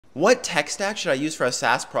What tech stack should I use for a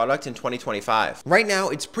SaaS product in 2025? Right now,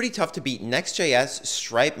 it's pretty tough to beat Next.js,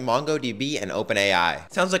 Stripe, MongoDB, and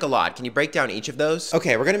OpenAI. Sounds like a lot. Can you break down each of those?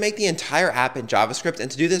 Okay, we're going to make the entire app in JavaScript,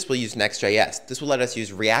 and to do this, we'll use Next.js. This will let us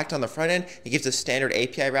use React on the front end. It gives us standard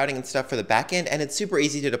API routing and stuff for the back end, and it's super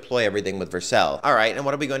easy to deploy everything with Vercel. All right, and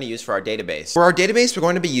what are we going to use for our database? For our database, we're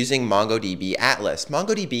going to be using MongoDB Atlas.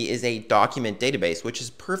 MongoDB is a document database, which is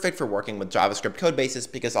perfect for working with JavaScript code bases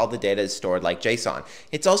because all the data is stored like JSON.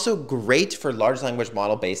 It's also great for large language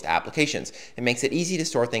model based applications. It makes it easy to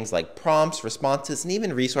store things like prompts, responses, and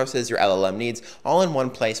even resources your LLM needs all in one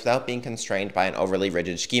place without being constrained by an overly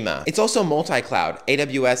rigid schema. It's also multi-cloud,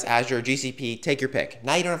 AWS, Azure, GCP, take your pick.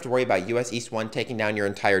 Now you don't have to worry about US East 1 taking down your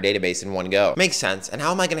entire database in one go. Makes sense. And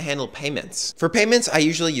how am I going to handle payments? For payments, I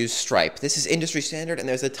usually use Stripe. This is industry standard, and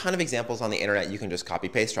there's a ton of examples on the internet you can just copy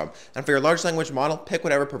paste from. And for your large language model, pick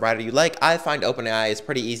whatever provider you like. I find OpenAI is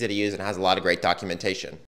pretty easy to use and has a lot of great documentation.